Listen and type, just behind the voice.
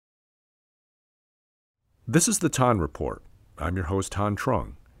This is the Ton Report. I'm your host, Han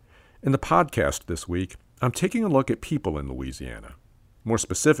Trung. In the podcast this week, I'm taking a look at people in Louisiana. More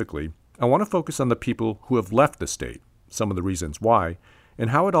specifically, I want to focus on the people who have left the state, some of the reasons why,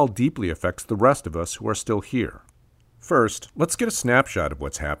 and how it all deeply affects the rest of us who are still here. First, let's get a snapshot of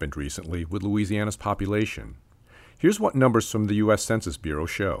what's happened recently with Louisiana's population. Here's what numbers from the U.S. Census Bureau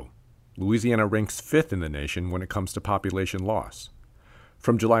show. Louisiana ranks 5th in the nation when it comes to population loss.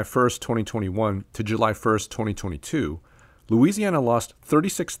 From July 1st, 2021 to July 1st, 2022, Louisiana lost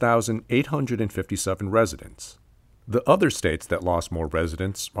 36,857 residents. The other states that lost more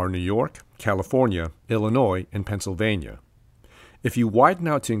residents are New York, California, Illinois, and Pennsylvania. If you widen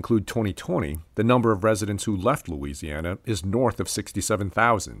out to include 2020, the number of residents who left Louisiana is north of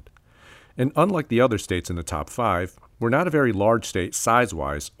 67,000. And unlike the other states in the top 5, we're not a very large state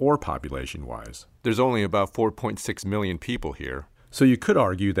size-wise or population-wise. There's only about 4.6 million people here, so you could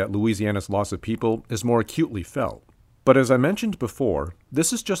argue that Louisiana's loss of people is more acutely felt. But as I mentioned before,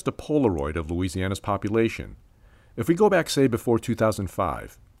 this is just a Polaroid of Louisiana's population. If we go back, say, before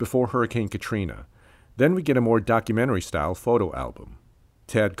 2005, before Hurricane Katrina, then we get a more documentary-style photo album.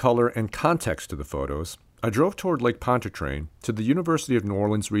 To add color and context to the photos, I drove toward Lake Pontchartrain to the University of New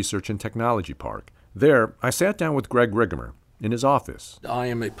Orleans Research and Technology Park. There, I sat down with Greg Rigamer in his office. I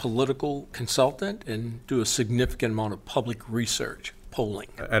am a political consultant and do a significant amount of public research. Polling.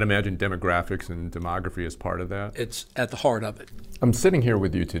 I'd imagine demographics and demography is part of that. It's at the heart of it. I'm sitting here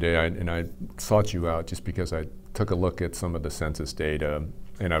with you today, and I sought you out just because I took a look at some of the census data,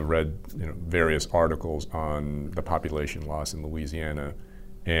 and I've read various articles on the population loss in Louisiana.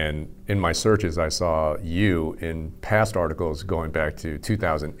 And in my searches, I saw you in past articles going back to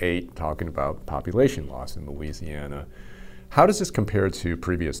 2008 talking about population loss in Louisiana. How does this compare to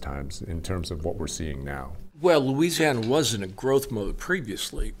previous times in terms of what we're seeing now? Well, Louisiana was in a growth mode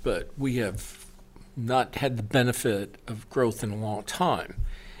previously, but we have not had the benefit of growth in a long time.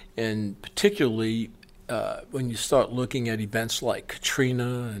 And particularly when you start looking at events like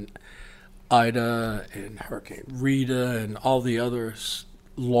Katrina and Ida and Hurricane Rita and all the others,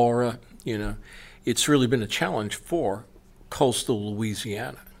 Laura, it's really been a challenge for coastal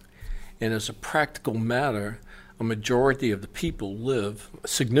Louisiana. And as a practical matter, a majority of the people live, a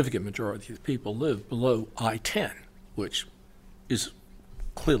significant majority of the people live below I-10, which is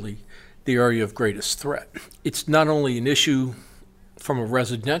clearly the area of greatest threat. It's not only an issue from a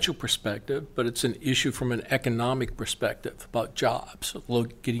residential perspective, but it's an issue from an economic perspective about jobs,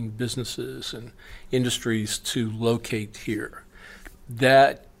 getting businesses and industries to locate here.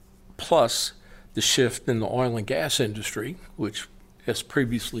 That plus the shift in the oil and gas industry, which has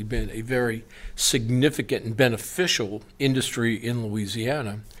previously been a very significant and beneficial industry in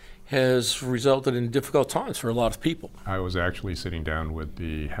Louisiana, has resulted in difficult times for a lot of people. I was actually sitting down with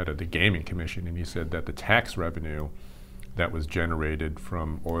the head of the Gaming Commission, and he said that the tax revenue that was generated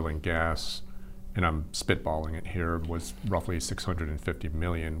from oil and gas, and I'm spitballing it here, was roughly $650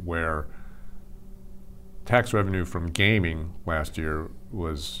 million, where tax revenue from gaming last year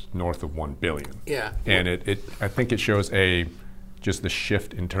was north of $1 billion. Yeah. And I think it shows just the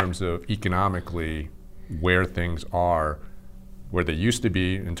shift in terms of economically where things are, where they used to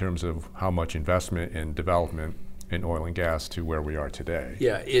be in terms of how much investment and development in oil and gas to where we are today.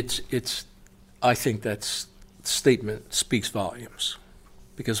 Yeah, I think that statement speaks volumes,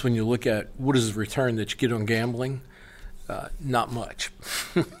 because when you look at what is the return that you get on gambling, not much.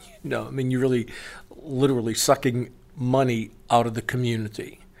 You're really literally sucking money out of the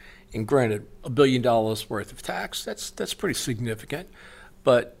community. And granted, $1 billion worth of tax, that's pretty significant.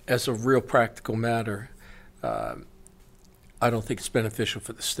 But as a real practical matter, I don't think it's beneficial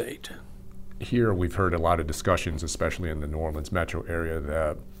for the state. Here we've heard a lot of discussions, especially in the New Orleans metro area,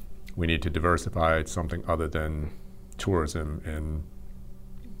 that we need to diversify something other than tourism and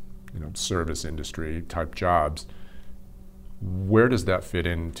service industry type jobs. Where does that fit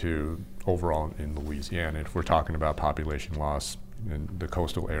into overall in Louisiana if we're talking about population loss in the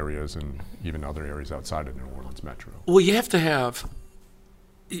coastal areas and even other areas outside of the New Orleans metro? Well, you have to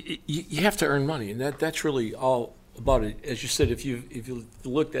earn money, and that's really all about it. As you said, if you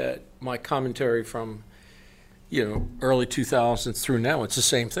looked at my commentary from early 2000s through now, it's the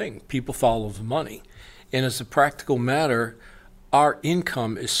same thing. People follow the money, and as a practical matter, our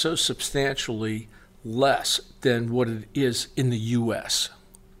income is so substantially less than what it is in the U.S.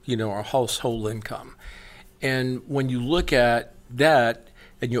 Our household income, and when you look at that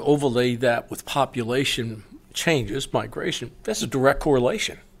and you overlay that with population changes, migration, that's a direct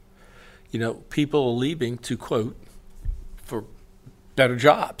correlation. People are leaving to, quote, for better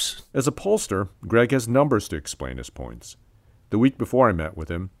jobs. As a pollster, Greg has numbers to explain his points. The week before I met with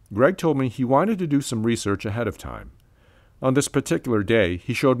him, Greg told me he wanted to do some research ahead of time. On this particular day,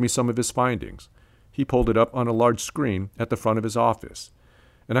 he showed me some of his findings. He pulled it up on a large screen at the front of his office.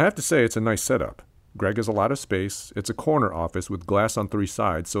 And I have to say, it's a nice setup. Greg has a lot of space. It's a corner office with glass on 3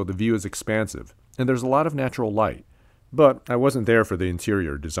 sides, so the view is expansive. And there's a lot of natural light. But I wasn't there for the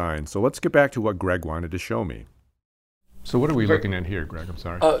interior design, so let's get back to what Greg wanted to show me. So what are we looking at here, Greg? I'm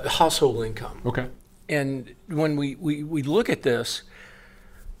sorry. Household income. Okay. And when we look at this,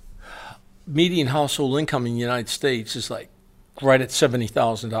 median household income in the United States is like right at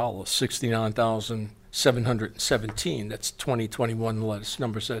 $70,000, $69,717. That's 2021, the latest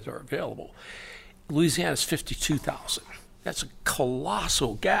numbers that are available. Louisiana is $52,000. That's a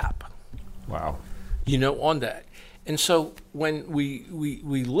colossal gap. Wow. On that. And so when we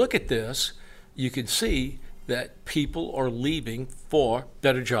look at this, you can see that people are leaving for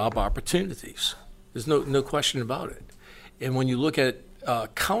better job opportunities. There's no question about it. And when you look at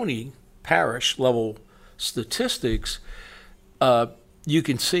county, parish level statistics, you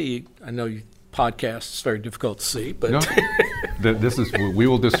can see, I know you podcast is very difficult to see, but no, we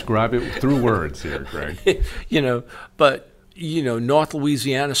will describe it through words here, Greg. North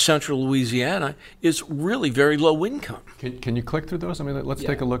Louisiana, Central Louisiana is really very low income. Can you click through those? I mean, let's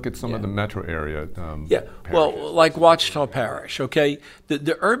take a look at some of the metro area. Well, like Ouachita Parish, okay?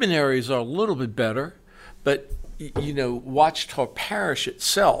 The urban areas are a little bit better, but, Ouachita Parish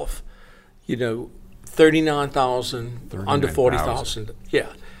itself, 39,000, under 40,000.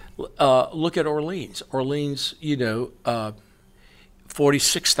 Yeah. Look at Orleans. Orleans,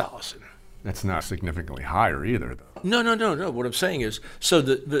 46,000. That's not significantly higher either, though. No. What I'm saying is, so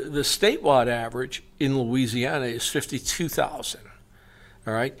the statewide average in Louisiana is 52,000.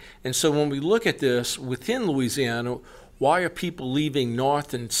 All right? And so when we look at this within Louisiana, why are people leaving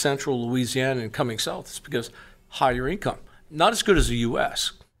North and Central Louisiana and coming south? It's because higher income. Not as good as the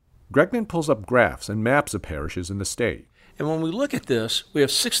U.S. Greg then pulls up graphs and maps of parishes in the state. And when we look at this, we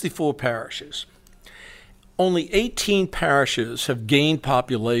have 64 parishes. Only 18 parishes have gained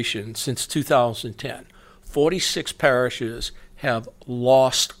population since 2010. 46 parishes have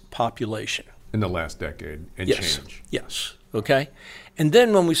lost population. In the last decade and Yes. change. Yes. Okay? And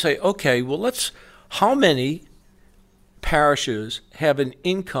then when we say, okay, well, how many parishes have an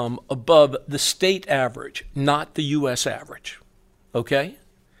income above the state average, not the U.S. average? Okay?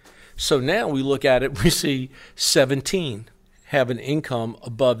 So now we look at it, we see 17 have an income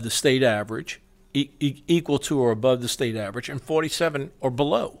above the state average, equal to or above the state average, and 47 or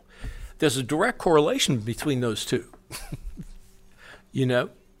below. There's a direct correlation between those two.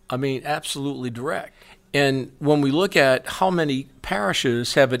 Absolutely direct. And when we look at how many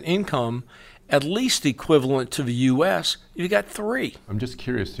parishes have an income at least equivalent to the U.S., you got 3. I'm just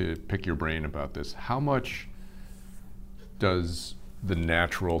curious to pick your brain about this. How much does the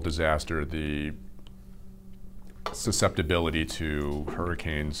natural disaster, the susceptibility to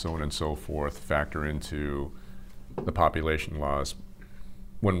hurricanes, so on and so forth, factor into the population loss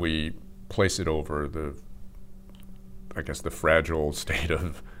when we place it over the fragile state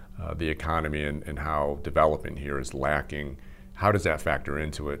of the economy and how development here is lacking? How does that factor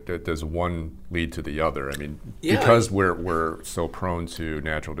into it? Does one lead to the other? I mean, because we're so prone to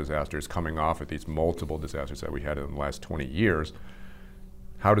natural disasters coming off of these multiple disasters that we had in the last 20 years,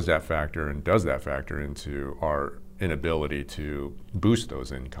 how does that factor, and does that factor into our inability to boost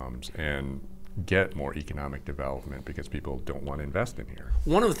those incomes and get more economic development because people don't want to invest in here?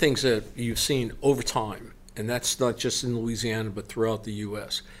 One of the things that you've seen over time, and that's not just in Louisiana but throughout the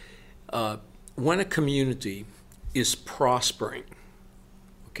U.S., when a community is prospering,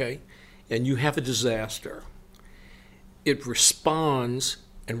 okay, and you have a disaster, it responds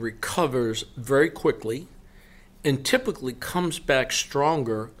and recovers very quickly and typically comes back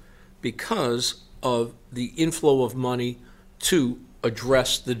stronger because of the inflow of money to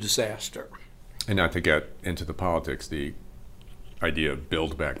address the disaster. And not to get into the politics, the idea of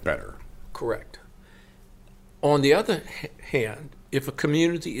build back better. Correct. On the other hand, if a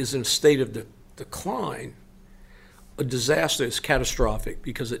community is in a state of decline, a disaster is catastrophic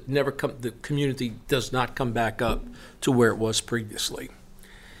because the community does not come back up to where it was previously.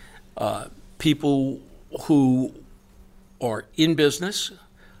 People who are in business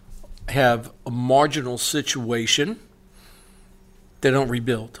have a marginal situation, they don't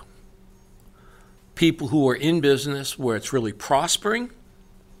rebuild. People who are in business where it's really prospering,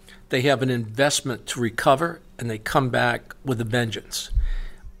 they have an investment to recover and they come back with a vengeance.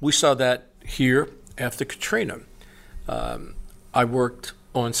 We saw that here after Katrina. I worked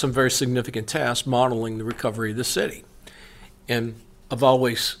on some very significant tasks modeling the recovery of the city. And I've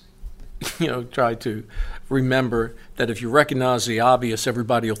always try to remember that if you recognize the obvious,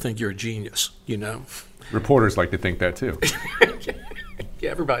 everybody will think you're a genius, Reporters like to think that too.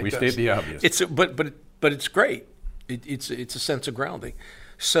 Yeah, everybody does. We state the obvious. But it's great. It's a sense of grounding.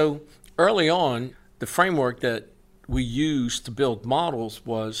 So early on, the framework that we used to build models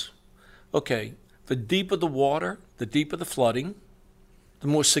was, okay, the deeper the water, the deeper the flooding, the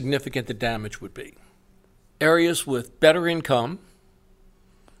more significant the damage would be. Areas with better income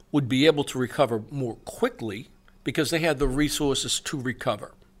would be able to recover more quickly because they had the resources to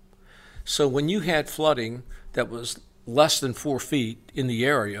recover. So when you had flooding that was less than 4 feet in the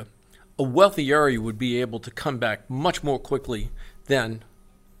area, a wealthy area would be able to come back much more quickly than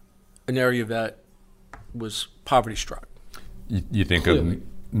an area that was poverty-struck. You think Clearly.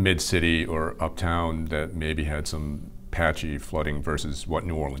 Of mid-city or uptown that maybe had some patchy flooding versus what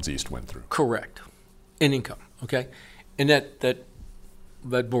New Orleans East went through. Correct. In income, okay? And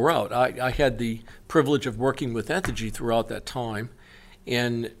that bore out. I had the privilege of working with Entergy throughout that time,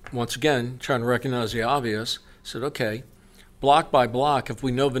 and once again, trying to recognize the obvious, said, okay, block by block, if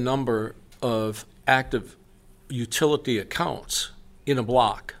we know the number of active utility accounts in a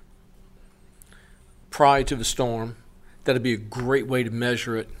block prior to the storm, that'd be a great way to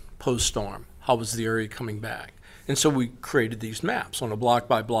measure it post-storm. How was the area coming back? And so we created these maps on a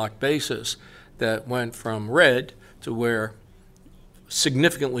block-by-block basis that went from red to where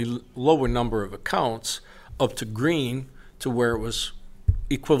significantly lower number of accounts up to green to where it was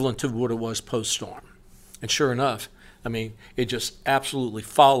equivalent to what it was post-storm. And sure enough, I mean, it just absolutely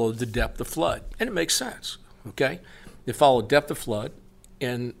followed the depth of flood. And it makes sense, okay? It followed depth of flood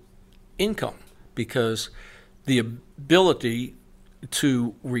and income because the ability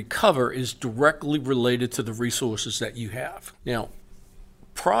to recover is directly related to the resources that you have. Now,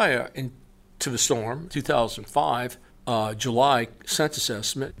 prior to the storm, 2005, July census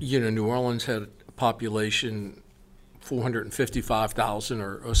estimate, New Orleans had a population 455,000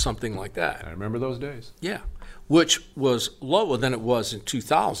 or something like that. I remember those days. Yeah, which was lower than it was in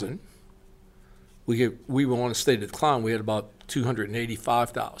 2000. We were on a state of decline. We had about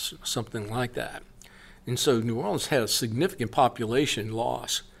 285,000, something like that. And so New Orleans had a significant population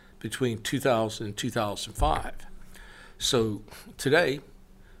loss between 2000 and 2005. So today,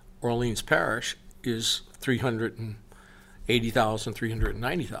 Orleans Parish is 380,000,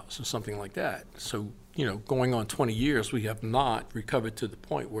 390,000, something like that. So, going on 20 years, we have not recovered to the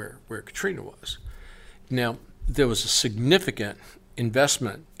point where Katrina was. Now, there was a significant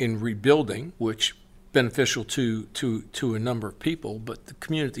investment in rebuilding, which beneficial to a number of people, but the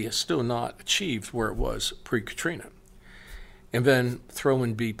community has still not achieved where it was pre-Katrina. And then throw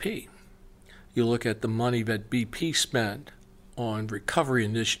in BP. You look at the money that BP spent on recovery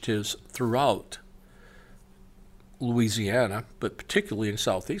initiatives throughout Louisiana, but particularly in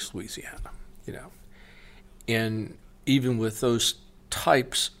southeast Louisiana, And even with those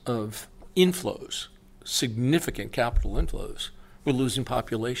types of inflows, significant capital inflows, we're losing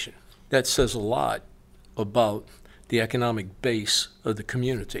population. That says a lot about the economic base of the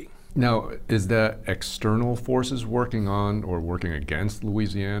community. Now, is that external forces working on or working against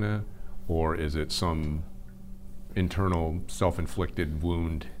Louisiana, or is it some internal self-inflicted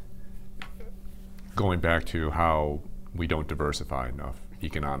wound going back to how we don't diversify enough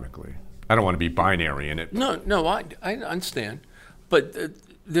economically? I don't want to be binary in it. No, I understand. But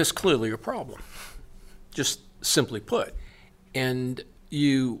there's clearly a problem, just simply put. And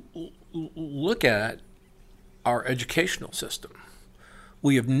you look at our educational system.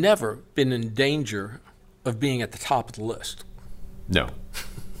 We have never been in danger of being at the top of the list. No.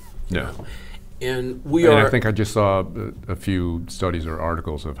 And I think I just saw a few studies or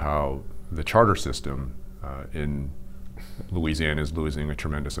articles of how the charter system in Louisiana is losing a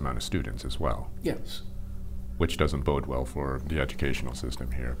tremendous amount of students as well. Yes. Which doesn't bode well for the educational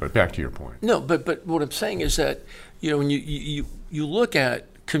system here. But back to your point. No, but what I'm saying is that, when you look at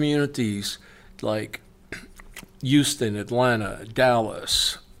communities like Houston, Atlanta,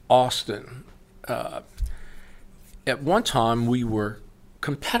 Dallas, Austin, at one time we were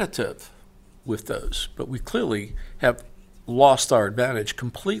competitive with those, but we clearly have lost our advantage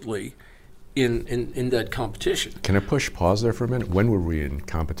completely in that competition. Can I push pause there for a minute? When were we in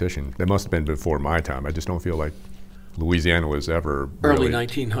competition? That must have been before my time. I just don't feel like Louisiana was ever early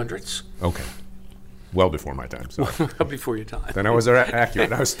 1900s. Okay. Well before my time. So. Before your time. Then I was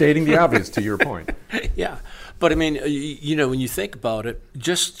accurate. I was stating the obvious to your point. Yeah. But I mean, when you think about it,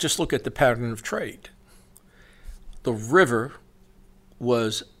 just look at the pattern of trade. The river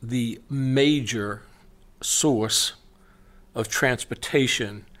was the major source of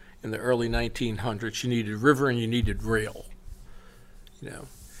transportation in the early 1900s. You needed river and you needed rail.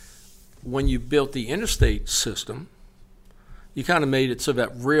 when you built the interstate system, you kind of made it so that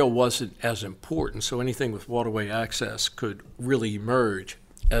rail wasn't as important, so anything with waterway access could really emerge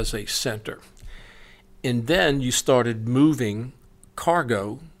as a center. And then you started moving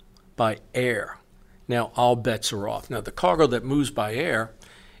cargo by air. Now all bets are off. Now the cargo that moves by air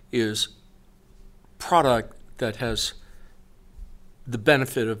is product that has the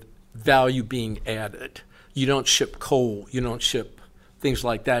benefit of value being added. You don't ship coal, you don't ship things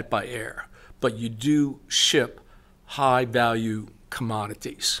like that by air, but you do ship high value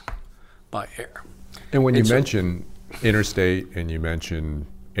commodities by air. And when you mention interstate and you mention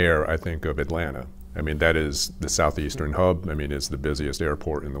air, I think of Atlanta. I mean, that is the southeastern hub. I mean, it's the busiest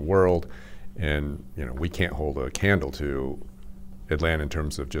airport in the world. And, you know, we can't hold a candle to Atlanta in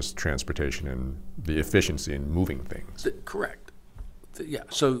terms of just transportation and the efficiency in moving things. Correct. Yeah.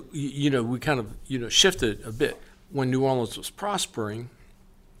 So, you know, we kind of, you know, shifted a bit. When New Orleans was prospering,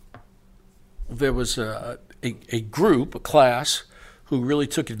 there was a group, a class, who really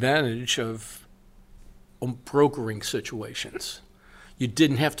took advantage of brokering situations. You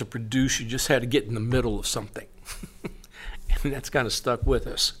didn't have to produce, you just had to get in the middle of something. And that's kind of stuck with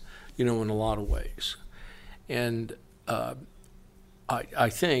us, you know, in a lot of ways. And I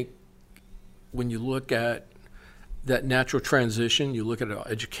think when you look at that natural transition, you look at our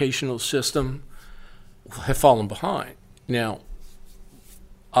educational system, have fallen behind. Now,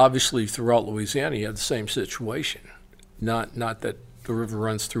 obviously, throughout Louisiana, you have the same situation. Not that the river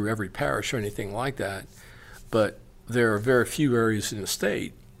runs through every parish or anything like that, but there are very few areas in the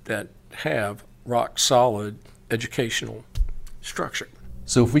state that have rock-solid educational structure.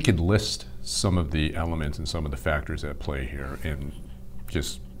 So if we could list some of the elements and some of the factors at play here, and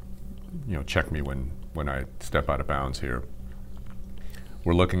just, you know, check me when I step out of bounds here.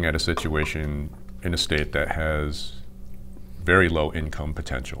 We're looking at a situation in a state that has very low income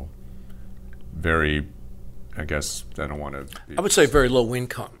potential, very, I guess, I don't want to... I would say very low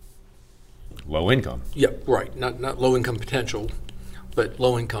income. Low income? Yeah, right. Not low income potential, but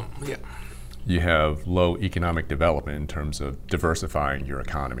low income, yeah. You have low economic development in terms of diversifying your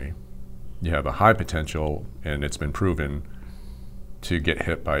economy. You have a high potential, and it's been proven, to get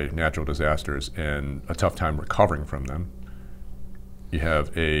hit by natural disasters and a tough time recovering from them. You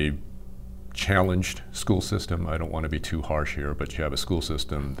have a challenged school system. I don't want to be too harsh here, but you have a school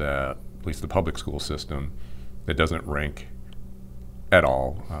system that, at least the public school system, that doesn't rank at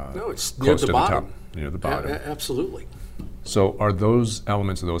all. No, it's close near to the bottom. top, near the bottom. Absolutely. So are those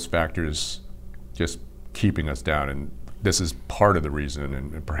elements of those factors just keeping us down? And this is part of the reason,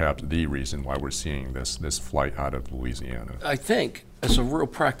 and perhaps the reason, why we're seeing this flight out of Louisiana. I think, as a real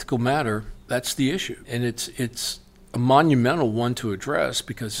practical matter, that's the issue. And it's a monumental one to address,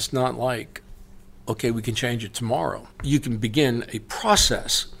 because it's not like, okay, we can change it tomorrow. You can begin a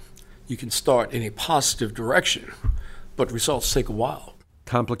process. You can start in a positive direction, but results take a while.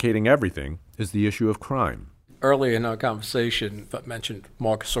 Complicating everything is the issue of crime. Earlier in our conversation, I mentioned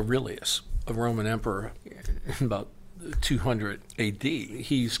Marcus Aurelius, a Roman emperor in about 200 AD.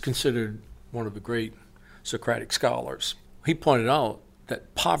 He's considered one of the great Socratic scholars. He pointed out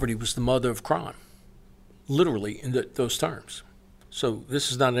that poverty was the mother of crime, literally in those terms. So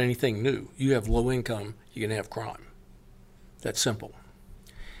this is not anything new. You have low income, you're going to have crime. That's simple.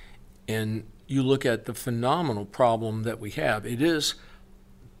 And you look at the phenomenal problem that we have. It is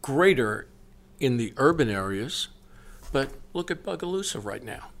greater in the urban areas, but look at Bogalusa right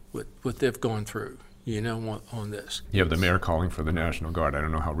now, what they've gone through, you know, on this. You have the mayor calling for the National Guard. I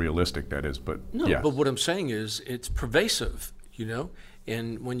don't know how realistic that is, but no, yes. But what I'm saying is it's pervasive, you know,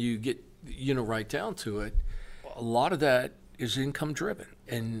 and when you get, you know, right down to it, a lot of that is income driven,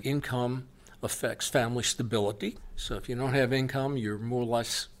 and income affects family stability. So if you don't have income, you're more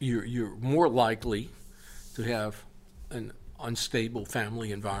likely to have an unstable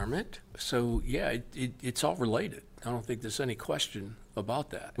family environment. So yeah, it's all related. I don't think there's any question about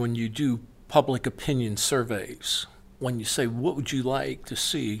that. When you do public opinion surveys, when you say, what would you like to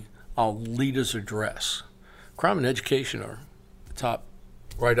see our leaders address? Crime and education are top,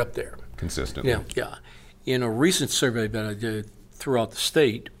 right up there. Consistently. Yeah. In a recent survey that I did throughout the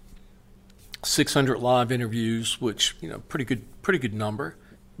state, 600 live interviews, which, you know, pretty good number.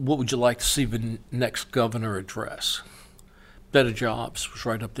 What would you like to see the next governor address? Better jobs was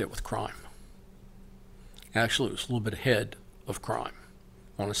right up there with crime. Actually, it was a little bit ahead of crime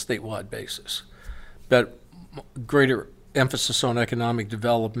on a statewide basis. But greater emphasis on economic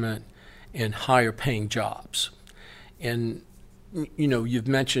development and higher paying jobs. And, you know, you've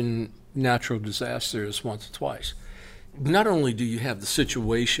mentioned natural disasters once or twice. not only do you have the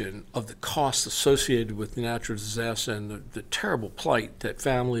situation of the costs associated with the natural disaster and the terrible plight that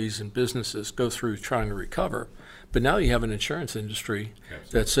families and businesses go through trying to recover, but now you have an insurance industry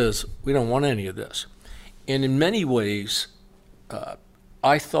that says, we don't want any of this. And in many ways,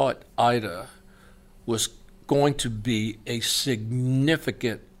 I thought Ida was going to be a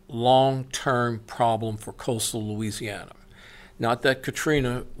significant long-term problem for coastal Louisiana. Not that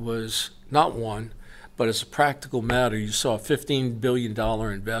Katrina was not one, but as a practical matter, you saw a $15 billion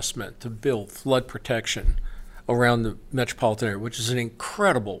investment to build flood protection around the metropolitan area, which is an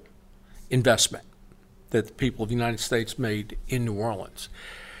incredible investment that the people of the United States made in New Orleans.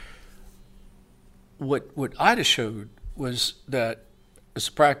 What Ida showed was that, as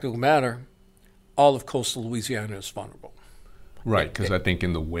a practical matter, all of coastal Louisiana is vulnerable. Right, because I think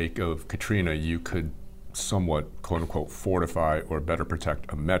in the wake of Katrina, you could somewhat, quote unquote, fortify or better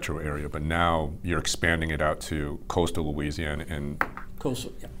protect a metro area, but now you're expanding it out to coastal Louisiana, and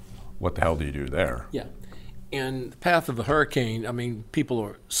Coastal, yeah. What the hell do you do there? Yeah. And the path of the hurricane, I mean, people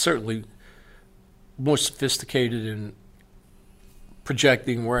are certainly more sophisticated in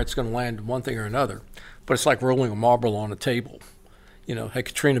projecting where it's going to land in one thing or another, but it's like rolling a marble on a table. You know, had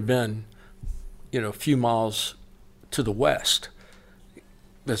Katrina been, a few miles to the west,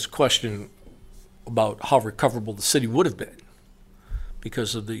 there's a question about how recoverable the city would have been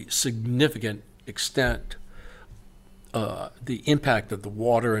because of the significant extent, the impact of the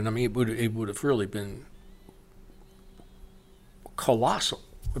water, and I mean, it would have really been colossal.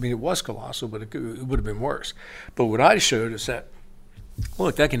 I mean, it was colossal, but it would have been worse. But what I showed is that,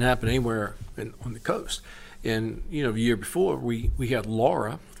 look, that can happen anywhere on the coast. And, the year before, we had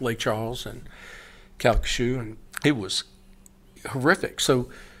Laura, Lake Charles, and Calcasieu, and it was horrific. So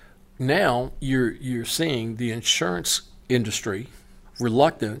now you're seeing the insurance industry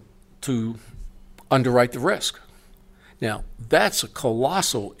reluctant to underwrite the risk. Now, that's a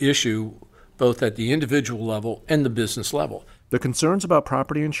colossal issue both at the individual level and the business level. The concerns about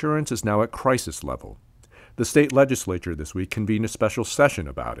property insurance is now at crisis level. The state legislature this week convened a special session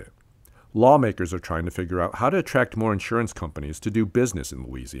about it. Lawmakers are trying to figure out how to attract more insurance companies to do business in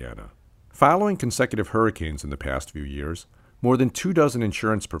Louisiana. Following consecutive hurricanes in the past few years, more than 24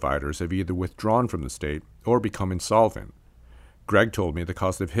 insurance providers have either withdrawn from the state or become insolvent. Greg told me the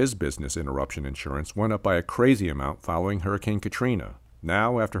cost of his business interruption insurance went up by a crazy amount following Hurricane Katrina.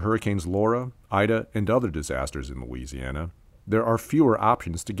 Now, after Hurricanes Laura, Ida, and other disasters in Louisiana, there are fewer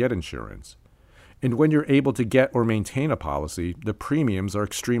options to get insurance. And when you're able to get or maintain a policy, the premiums are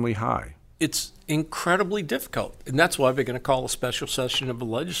extremely high. It's incredibly difficult, and that's why we're going to call a special session of the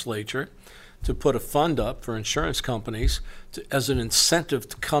legislature to put a fund up for insurance companies as an incentive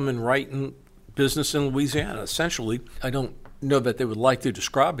to come and write in business in Louisiana. Essentially, I don't know that they would like to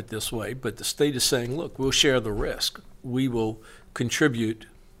describe it this way, but the state is saying, look, we'll share the risk. We will contribute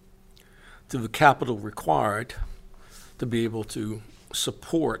to the capital required to be able to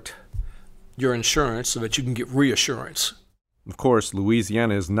support your insurance so that you can get reassurance. Of course,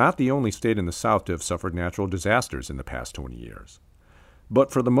 Louisiana is not the only state in the South to have suffered natural disasters in the past 20 years.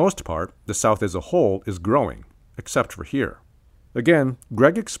 But for the most part, the South as a whole is growing, except for here. Again,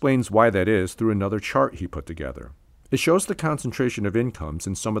 Greg explains why that is through another chart he put together. It shows the concentration of incomes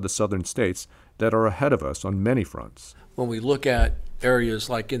in some of the southern states that are ahead of us on many fronts. When we look at areas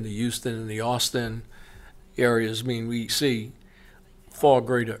like in the Houston and the Austin areas, I mean, we see far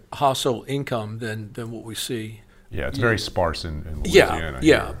greater household income than what we see. Yeah, it's very sparse in Louisiana.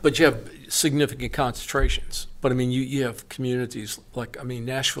 Yeah, but you have significant concentrations. But I mean, you have communities like,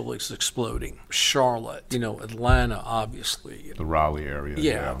 Nashville is exploding, Charlotte, Atlanta, obviously. The Raleigh area.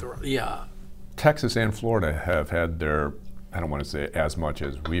 Yeah. Texas and Florida have had their, I don't want to say as much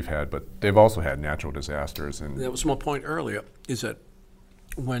as we've had, but they've also had natural disasters. And that was my point earlier, is that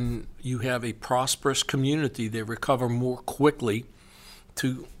when you have a prosperous community, they recover more quickly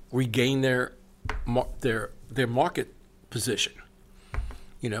to regain their market position.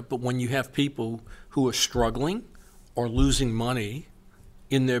 But when you have people who are struggling or losing money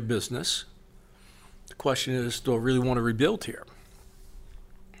in their business, the question is, do I really want to rebuild here?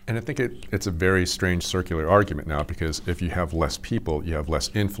 And I think it's a very strange circular argument now, because if you have less people, you have less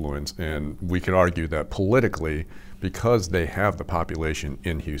influence. And we could argue that politically, because they have the population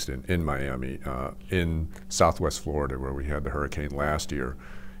in Houston, in Miami, in Southwest Florida, where we had the hurricane last year,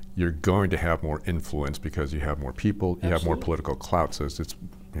 you're going to have more influence because you have more people, you have more political clout. So it's this,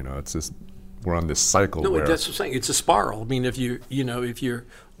 we're on this cycle. No, where that's what I'm saying. It's a spiral. I mean, if you're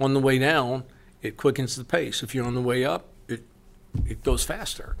on the way down, it quickens the pace. If you're on the way up, it goes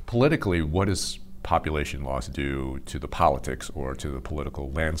faster. Politically, what does population loss do to the politics or to the political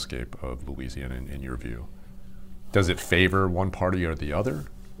landscape of Louisiana in your view? Does it favor one party or the other?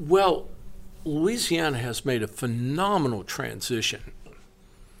 Well, Louisiana has made a phenomenal transition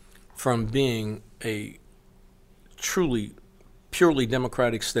from being a truly, purely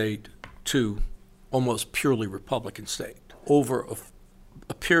Democratic state to almost purely Republican state. Over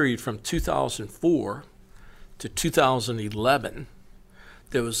a period from 2004 to 2011,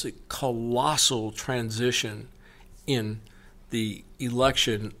 there was a colossal transition in the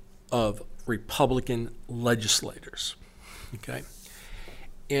election of Republican legislators. Okay?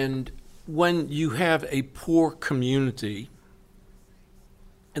 And when you have a poor community,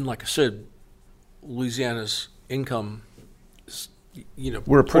 and like I said, Louisiana's income is,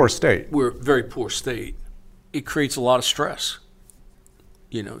 we're a poor state. We're a very poor state. It creates a lot of stress,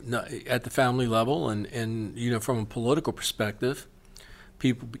 at the family level and from a political perspective,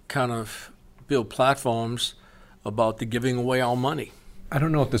 people kind of build platforms about the giving away our money. I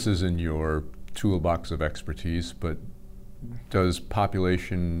don't know if this is in your toolbox of expertise, but does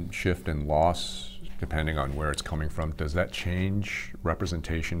population shift and loss, depending on where it's coming from, does that change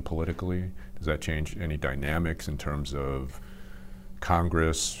representation politically? Does that change any dynamics in terms of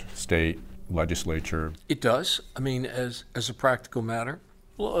Congress, state, legislature? It does. I mean, as a practical matter.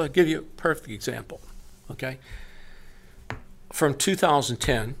 Well, I'll give you a perfect example, okay? From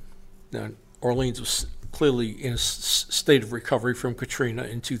 2010, now Orleans was clearly in a state of recovery from Katrina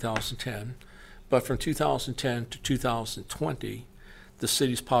in 2010, but from 2010 to 2020, the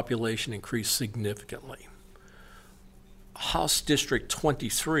city's population increased significantly. House District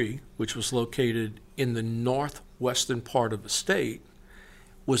 23, which was located in the northwestern part of the state,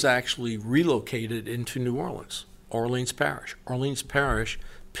 was actually relocated into New Orleans, Orleans Parish. Orleans Parish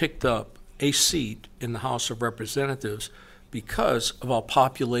picked up a seat in the House of Representatives because of our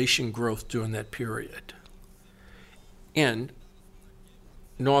population growth during that period. And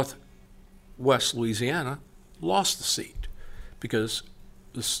Northwest Louisiana lost the seat because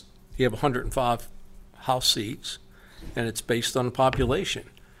you have 105 House seats, and it's based on the population.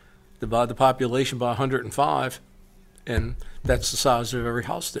 Divide the population by 105, and that's the size of every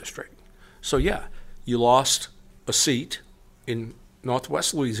House district. So yeah, you lost a seat in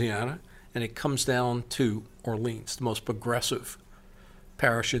Northwest Louisiana, and it comes down to Orleans, the most progressive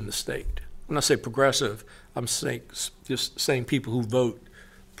parish in the state. When I say progressive, I'm just saying people who vote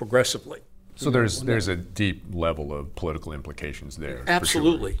progressively. So there's a deep level of political implications there.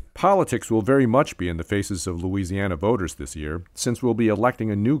 Absolutely. Sure. Politics will very much be in the faces of Louisiana voters this year, since we'll be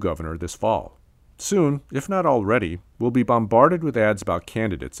electing a new governor this fall. Soon, if not already, we'll be bombarded with ads about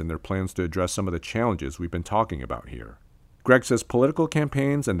candidates and their plans to address some of the challenges we've been talking about here. Greg says political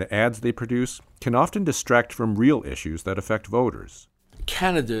campaigns and the ads they produce can often distract from real issues that affect voters.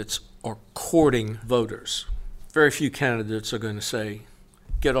 Candidates are courting voters. Very few candidates are going to say,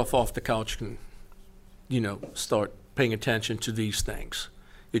 get off the couch and, start paying attention to these things.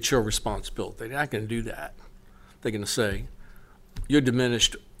 It's your responsibility. They're not going to do that. They're going to say, you're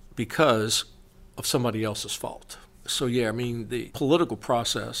diminished because of somebody else's fault. So yeah, I mean, the political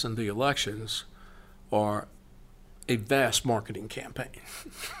process and the elections are a vast marketing campaign.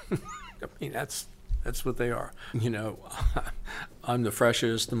 I mean, that's what they are. I'm the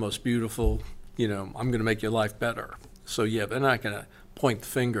freshest, the most beautiful, I'm going to make your life better. So yeah, they're not going to point the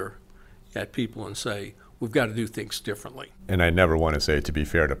finger at people and say, we've got to do things differently. And I never want to say to be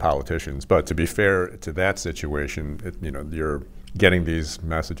fair to politicians, but to be fair to that situation, you're getting these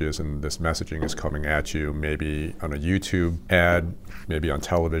messages and this messaging is coming at you maybe on a YouTube ad, maybe on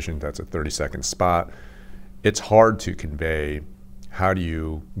television, that's a 30-second spot. It's hard to convey, how do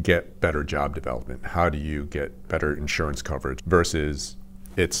you get better job development? How do you get better insurance coverage versus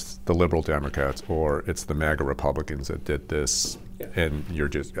it's the liberal Democrats or it's the MAGA Republicans that did this. Yeah. And you're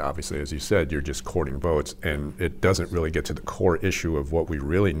just, obviously, as you said, you're just courting votes, and it doesn't really get to the core issue of what we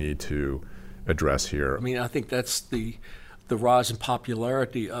really need to address here. I mean, I think that's the rise in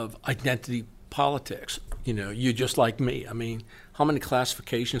popularity of identity politics. You're just like me. I mean, how many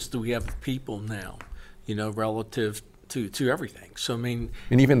classifications do we have of people now, relative to everything? So, I mean...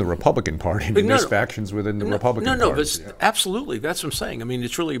 And even the Republican Party, there's factions within the Republican Party. But absolutely, that's what I'm saying. I mean,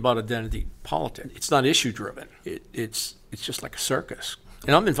 it's really about identity politics. It's not issue-driven. It's just like a circus.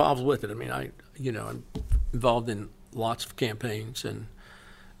 And I'm involved with it. I mean, I'm involved in lots of campaigns and,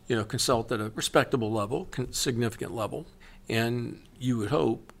 consult at a respectable level, significant level. And you would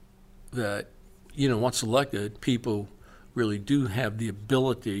hope that, once elected, people really do have the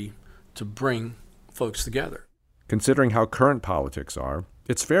ability to bring folks together. Considering how current politics are,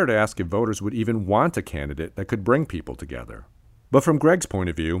 it's fair to ask if voters would even want a candidate that could bring people together. But from Greg's point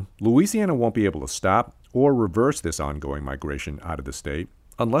of view, Louisiana won't be able to stop or reverse this ongoing migration out of the state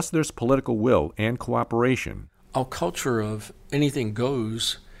unless there's political will and cooperation. our culture of anything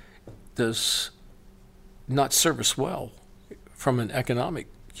goes does not serve us well from an economic,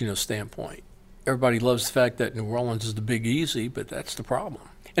 standpoint. Everybody loves the fact that New Orleans is the Big Easy, but that's the problem.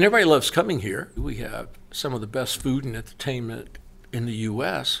 And everybody loves coming here. We have some of the best food and entertainment in the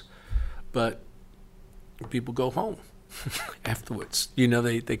U.S., but people go home afterwards.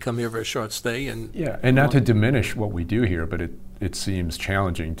 They come here for a short stay. And not to diminish what we do here, but it seems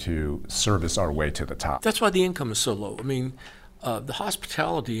challenging to service our way to the top. That's why the income is so low. I mean, the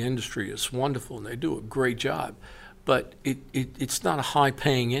hospitality industry is wonderful, and they do a great job, but it's not a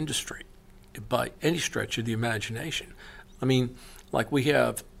high-paying industry by any stretch of the imagination. I mean, like we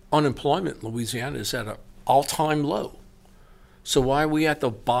have unemployment in Louisiana is at an all-time low. So why are we at the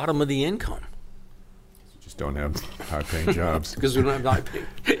bottom of the income? Just don't have high-paying jobs. Because we don't have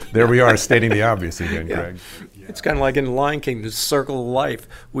high-paying. There we are, stating the obvious again, Yeah. Greg. It's kind of like in The Lion King, the circle of life.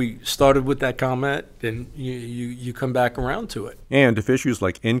 We started with that comment, and you come back around to it. And if issues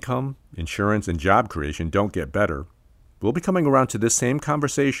like income, insurance, and job creation don't get better, we'll be coming around to this same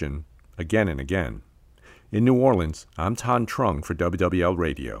conversation again and again. In New Orleans, I'm Tan Trung for WWL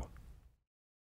Radio.